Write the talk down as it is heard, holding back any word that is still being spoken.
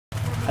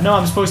I know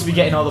I'm supposed to be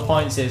getting all the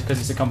points here because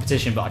it's a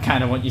competition, but I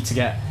kind of want you to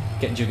get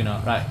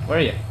Juggernaut. Right, where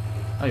are you?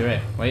 Oh, you're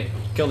here. Wait,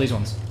 kill these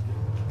ones.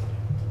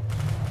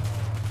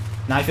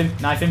 Knife him,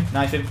 knife him,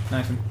 knife him,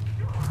 knife him.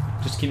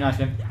 Just keep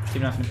knifing him,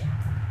 keep knifing him.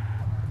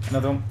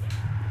 Another one.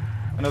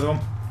 Another one.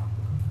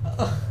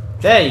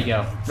 There you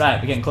go. Right,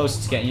 we're getting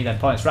closer to getting you them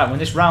points. Right, when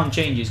this round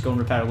changes, go and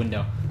repair a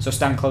window. So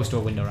stand close to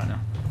a window right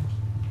now.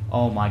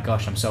 Oh my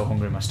gosh, I'm so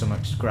hungry, my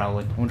stomach's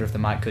growling. I wonder if the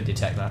mic could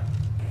detect that.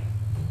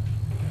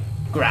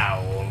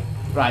 Growl.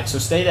 Right, so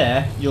stay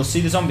there. You'll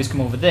see the zombies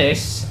come over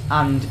this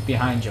and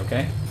behind you,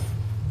 okay?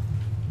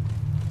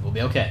 We'll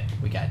be okay.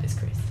 We got this,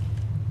 Chris.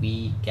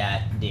 We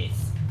got this.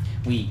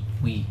 We.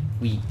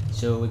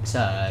 So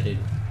excited.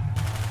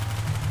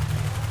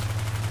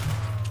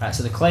 Right,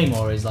 so the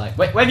claymore is like...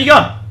 Wait, where have you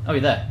gone? Oh, you're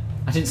there.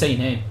 I didn't say your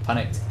name.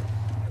 Panicked.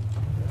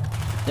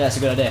 Yeah, that's a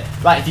good idea.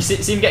 Right, if you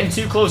see him getting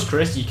too close,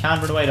 Chris, you can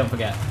run away, don't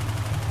forget.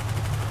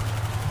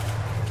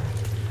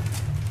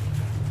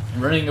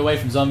 Running away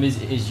from zombies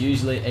is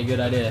usually a good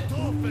idea.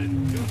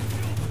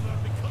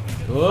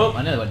 Oh,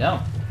 I nearly went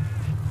down.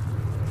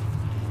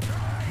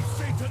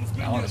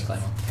 I want this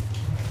claymore.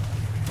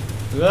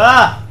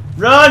 Ah!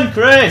 Run,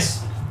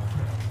 Chris!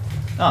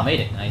 Oh, I made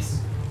it. Nice.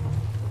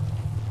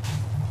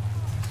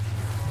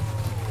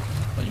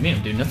 What do you mean?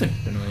 I'm doing nothing.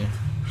 Don't know you.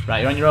 Right,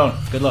 you're on your own.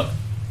 Good luck.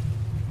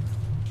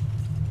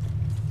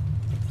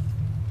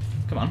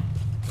 Come on.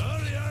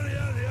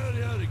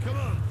 Hurry, come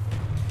on.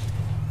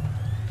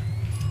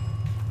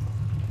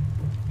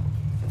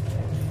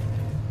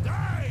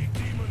 Die,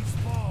 demon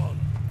spawn.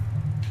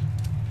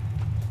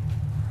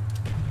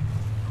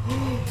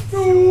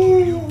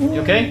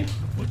 You okay?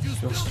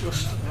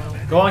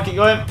 Go on, keep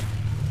going.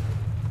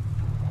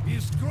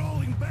 He's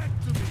crawling back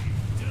to me,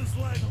 just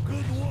like a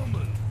good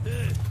woman.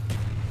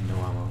 No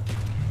ammo.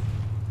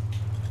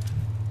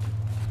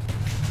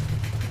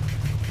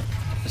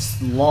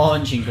 Just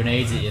launching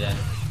grenades at you then.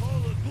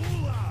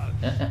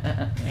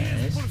 There it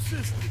is.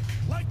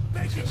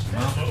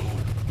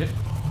 Good.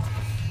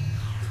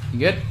 You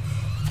good?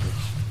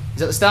 Is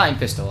that the starting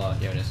pistol? Oh,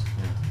 here it is.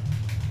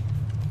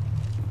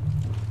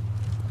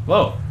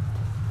 Whoa!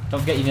 Don't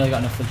forget you nearly got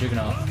enough for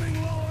Juggernaut.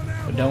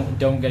 But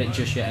don't get it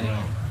just yet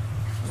anyway.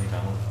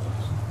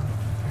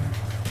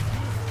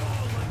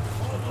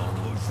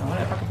 So why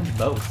don't I pack a bunch of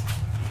both?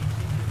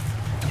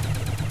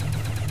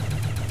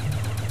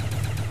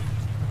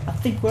 I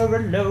think we're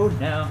alone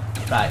now.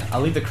 Right,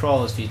 I'll leave the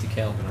crawlers for you to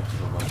kill.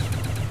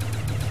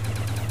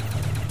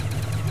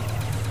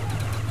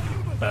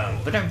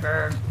 Boom, ba-dum,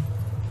 burn.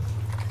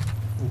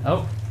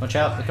 Oh, watch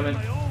out, they're coming.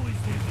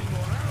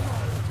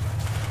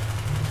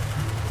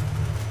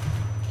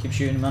 Keep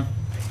shooting, man.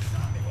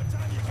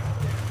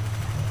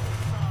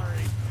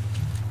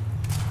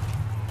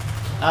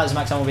 Ah, there's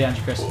max ammo behind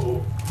you, Chris.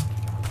 You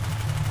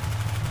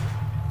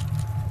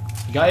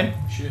got him?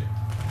 Shit.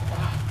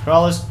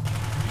 Crawlers.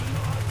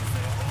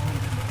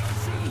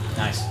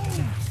 Nice.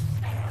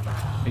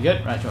 We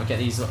good? Right, do you want to get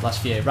these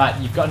last few? Right,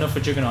 you've got enough for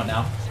Juggernaut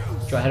now. Do you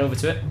want to head over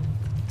to it?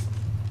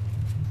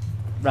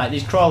 Right,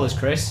 these crawlers,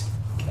 Chris.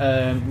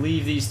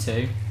 Leave these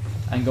two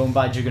and go and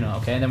buy Juggernaut,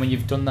 okay? And then when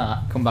you've done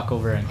that, come back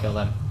over here and kill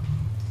them.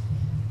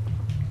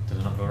 Did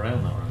I not go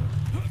around that round?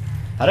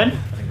 Pardon?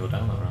 I didn't go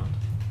down that round.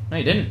 No,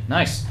 you didn't.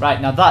 Nice.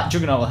 Right, now that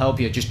Juggernaut will help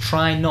you. Just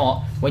try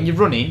not, when you're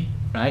running,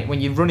 right, when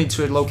you run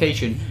into a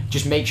location,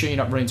 just make sure you're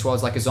not running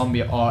towards like a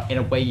zombie or in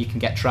a way you can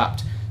get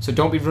trapped. So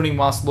don't be running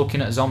whilst looking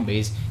at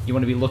zombies. You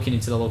want to be looking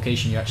into the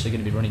location you're actually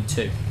going to be running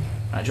to.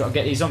 Right, do you want to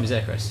get these zombies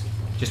there, Chris?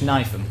 Just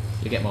knife them.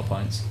 You'll get more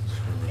points.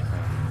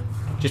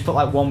 Just put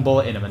like one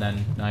bullet in them and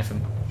then knife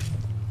them.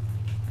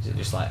 Because it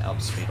just like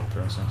helps speed up the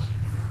process.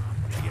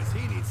 I guess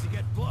he needs to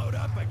get blowed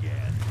up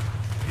again.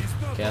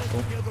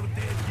 Careful.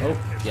 Oh,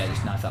 yeah,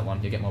 just knife that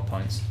one. You'll get more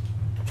points.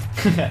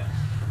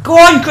 Go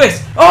on,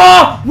 Chris!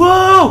 Oh!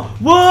 Whoa!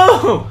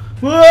 Whoa!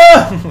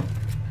 Whoa!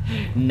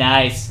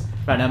 Nice.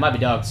 Right, now it might be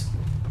dogs.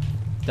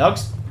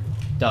 Dogs?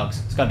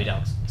 Dogs. It's gotta be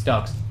dogs. It's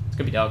dogs. It's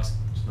gonna be dogs.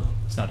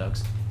 It's not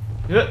dogs.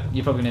 You're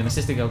probably gonna hear my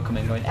sister come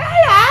in going,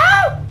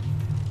 hello!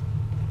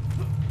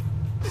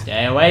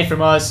 Stay away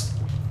from us.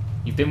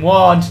 You've been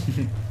warned.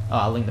 Oh,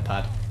 I'll link the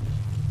pad.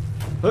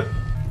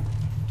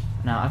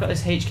 Now, I got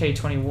this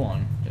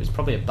HK21. It was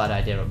probably a bad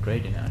idea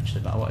upgrading it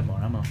actually, but I wanted more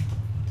ammo.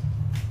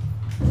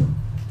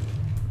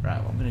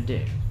 Right, what I'm gonna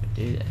do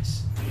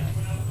this.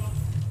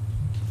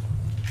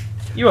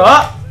 You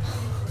what?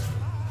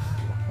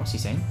 What's he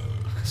saying?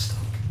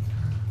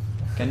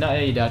 Can not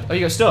hear you, Dad. Oh,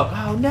 you got stuck.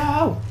 Oh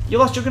no! You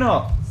lost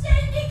Juggernaut.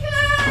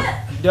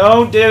 Syndicate!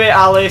 Don't do it,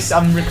 Alice.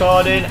 I'm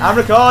recording. I'm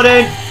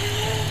recording.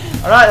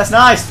 All right, that's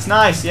nice. It's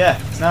nice. Yeah,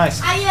 it's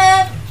nice.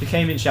 She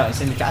came in shouting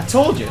Syndicate. I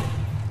told you.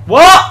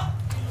 What?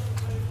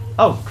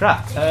 Oh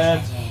crap.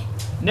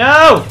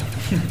 No.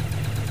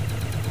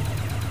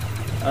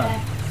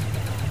 Oh.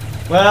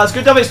 Well, it's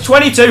good job. It's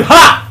 22.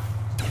 Ha!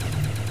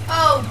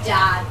 Oh,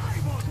 Dad.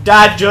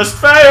 Dad just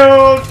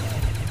failed.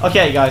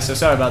 Okay, guys. So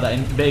sorry about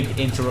that big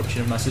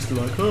interruption of my sister.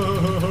 Like,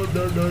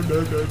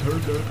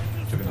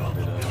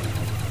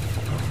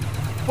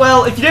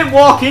 Well, if you didn't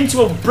walk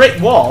into a brick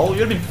wall, you'd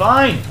have been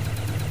fine.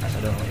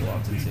 I don't know what you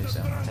walked into, so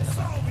I'll take that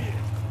back.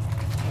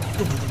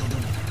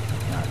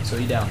 Alright, so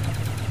you down.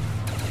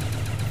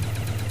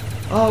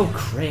 Oh,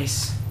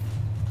 Chris.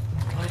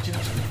 Why did you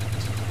ask me to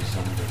play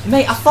zombies?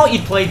 Mate, I thought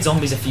you'd played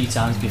zombies a few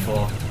times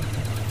before.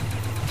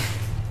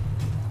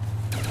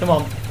 Come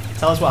on,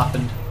 tell us what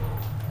happened.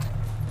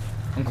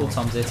 Uncle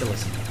Tom's here to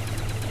listen.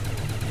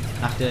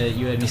 After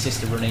you heard my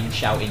sister running,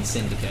 shouting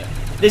Syndicate.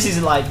 This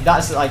is like,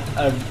 that's like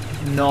a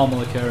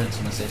normal occurrence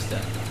for my sister.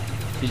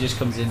 She just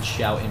comes in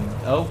shouting,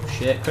 oh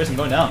shit, Chris, I'm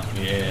going down.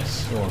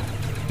 Yes. Go on.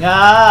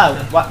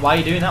 Ah, why are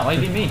you doing that? Why are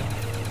you being mean? I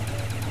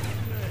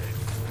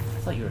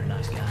thought you were a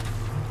nice guy.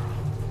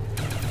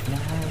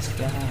 Nice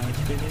guy,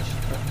 finish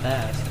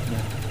fast.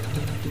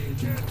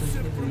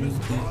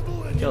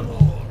 Kill them.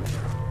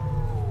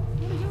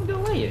 You go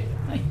away, you.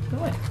 Hey, go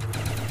away.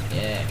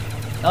 Yeah.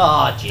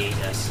 Oh,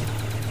 Jesus.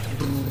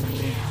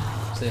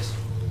 What's this?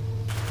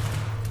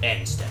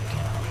 Instant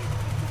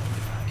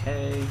kill.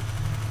 Okay.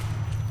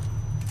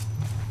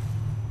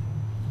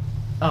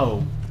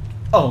 Oh.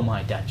 Oh,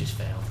 my dad just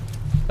failed.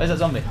 Where's that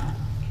zombie?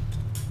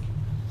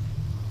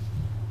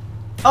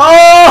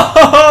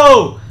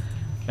 Oh!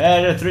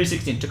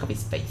 316 took off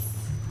his face.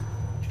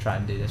 Let's try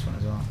and do this one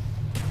as well.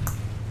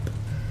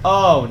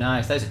 Oh,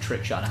 nice. There's a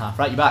trick shot and a half.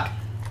 Right, you're back.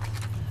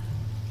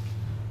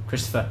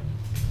 Christopher.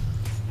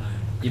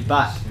 You're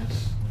back.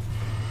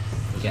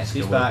 Yes,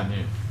 who's back?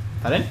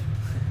 Pardon?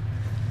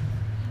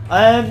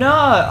 No,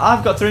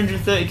 I've got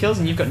 330 kills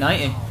and you've got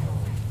 90.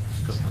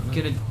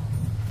 Gonna,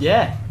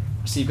 yeah.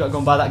 So you've got to go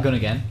and buy that gun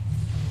again.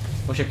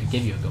 Wish I could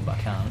give you a gun, but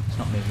I can't. It's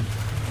not moving.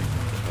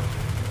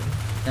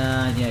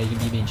 Yeah,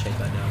 you're being chased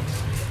by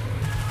dogs.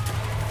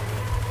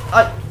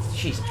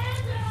 Jeez.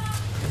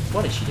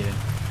 What is she doing?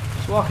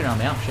 She's walking around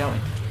my house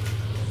shouting.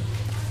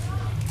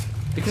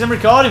 Because I'm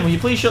recording, will you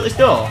please shut this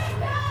door?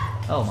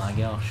 Oh my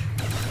gosh.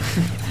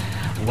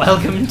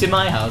 Welcome to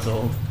my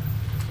household.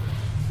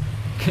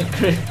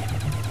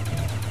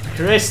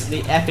 Chris,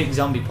 the epic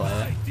zombie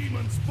player,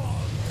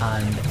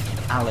 and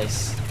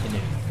Alice, the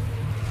noob.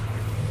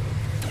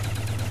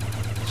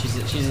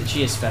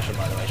 She is special,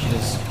 by the way.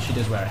 She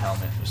does wear a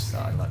helmet, just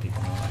thought I'd let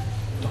people know that.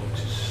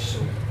 Dogs are so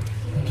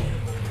gay.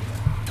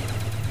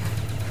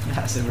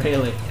 That's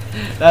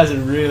a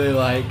really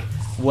like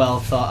well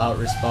thought out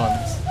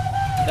response.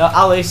 No,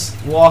 Alice,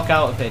 walk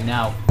out of it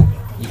now.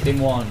 You've been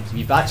warned.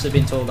 You've actually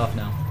been told off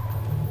now.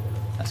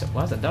 That's it.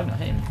 Why is that dog not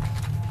hitting me?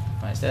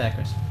 Right, stay there,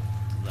 Chris.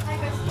 Hi,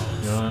 Chris.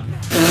 You alright?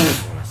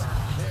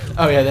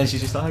 Oh yeah, then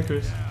she's just like, hi,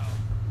 Chris.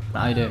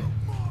 How you doing?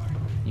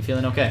 You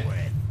feeling okay?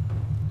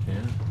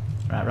 Yeah.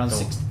 Right, round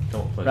 6.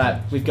 Don't play Right,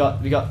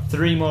 zombies. we got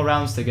 3 more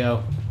rounds to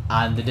go,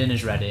 and the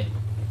dinner's ready.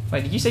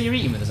 Wait, did you say you're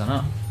eating with us or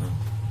not? No.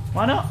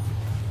 Why not?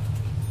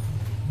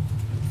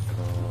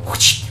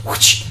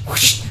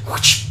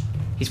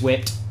 He's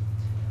whipped.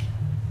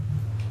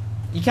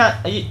 You can't.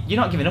 You're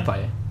not giving up, are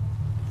you?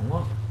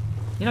 What?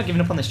 You're not giving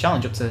up on this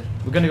challenge. Up to.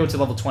 We're going to go to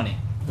level 20.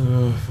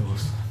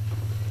 Forced.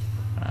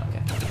 Right,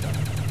 okay.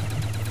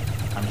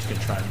 I'm just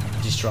going to try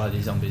and destroy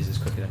these zombies as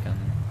quick as I can.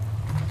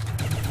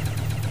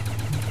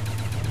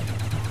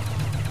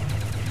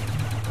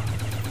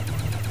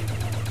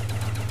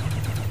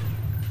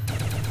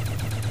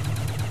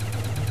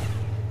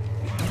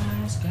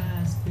 Last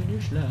guys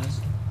finish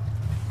last.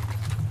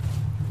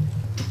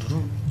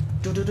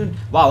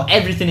 Wow,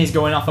 everything is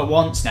going off at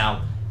once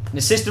now. My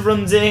sister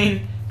runs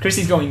in, Chris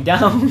is going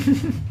down,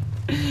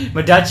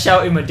 my dad's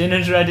shouting my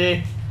dinner's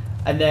ready,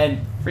 and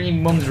then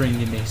freaking mum's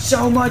ringing me.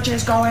 So much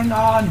is going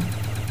on!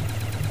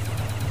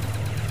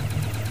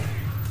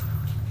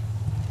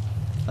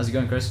 How's it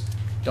going, Chris?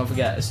 Don't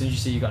forget, as soon as you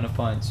see you got enough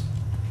points,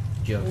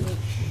 joke.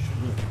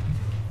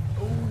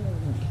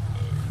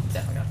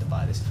 Definitely gonna have to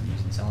buy this if I'm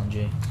using this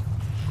LNG.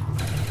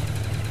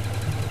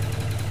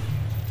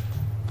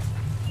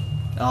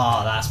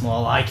 Oh, that's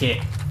more like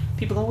it.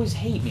 People always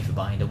hate me for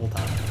buying double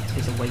tap.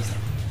 It's a waste of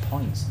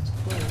points. It's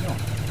clearly not.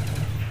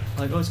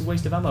 Like, oh, it's a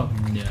waste of ammo.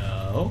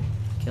 No.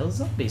 Kill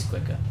zombies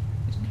quicker.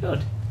 It's good.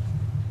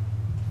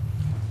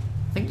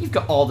 I think you've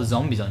got all the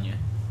zombies on you.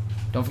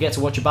 Don't forget to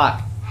watch your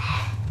back.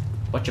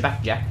 Watch your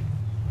back, Jack.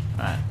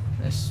 Alright,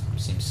 this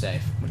seems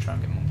safe. We'll try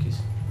and get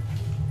monkeys.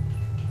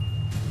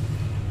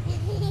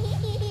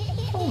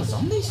 Oh, the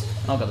zombies?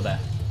 Oh, I got the bear.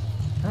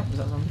 Oh, is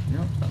that a zombie?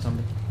 No, it's not a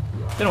zombie.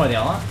 Don't know where they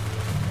are.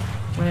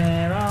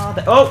 Where are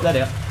they? Oh, there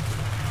they are.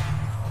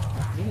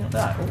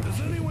 That. Oh, Does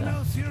anyone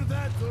else hear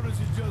that, or is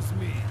it just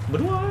me?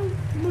 But why?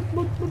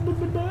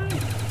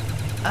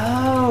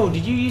 Oh,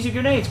 did you use your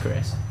grenades,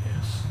 Chris?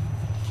 Yes.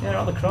 Yeah,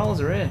 all the crawls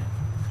are in.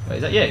 Wait,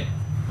 is that you? Yeah,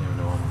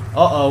 no, I'm...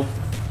 Uh-oh.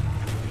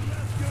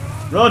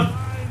 Run!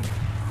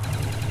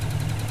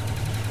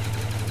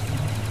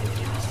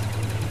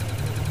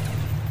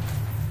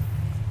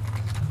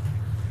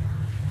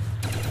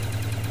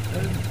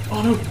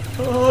 Oh no!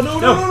 Oh no!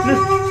 No,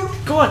 no.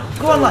 Go on,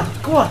 lad,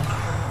 go on.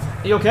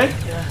 Are you okay?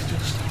 Yeah,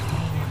 just...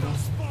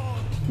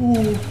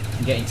 Ooh.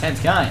 I'm getting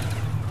tense, can't I? I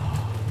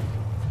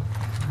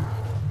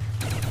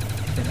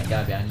think that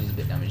guy behind you is a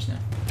bit damaged now.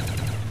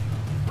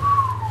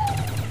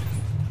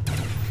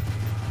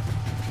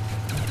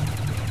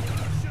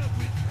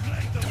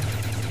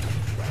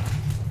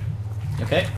 Okay.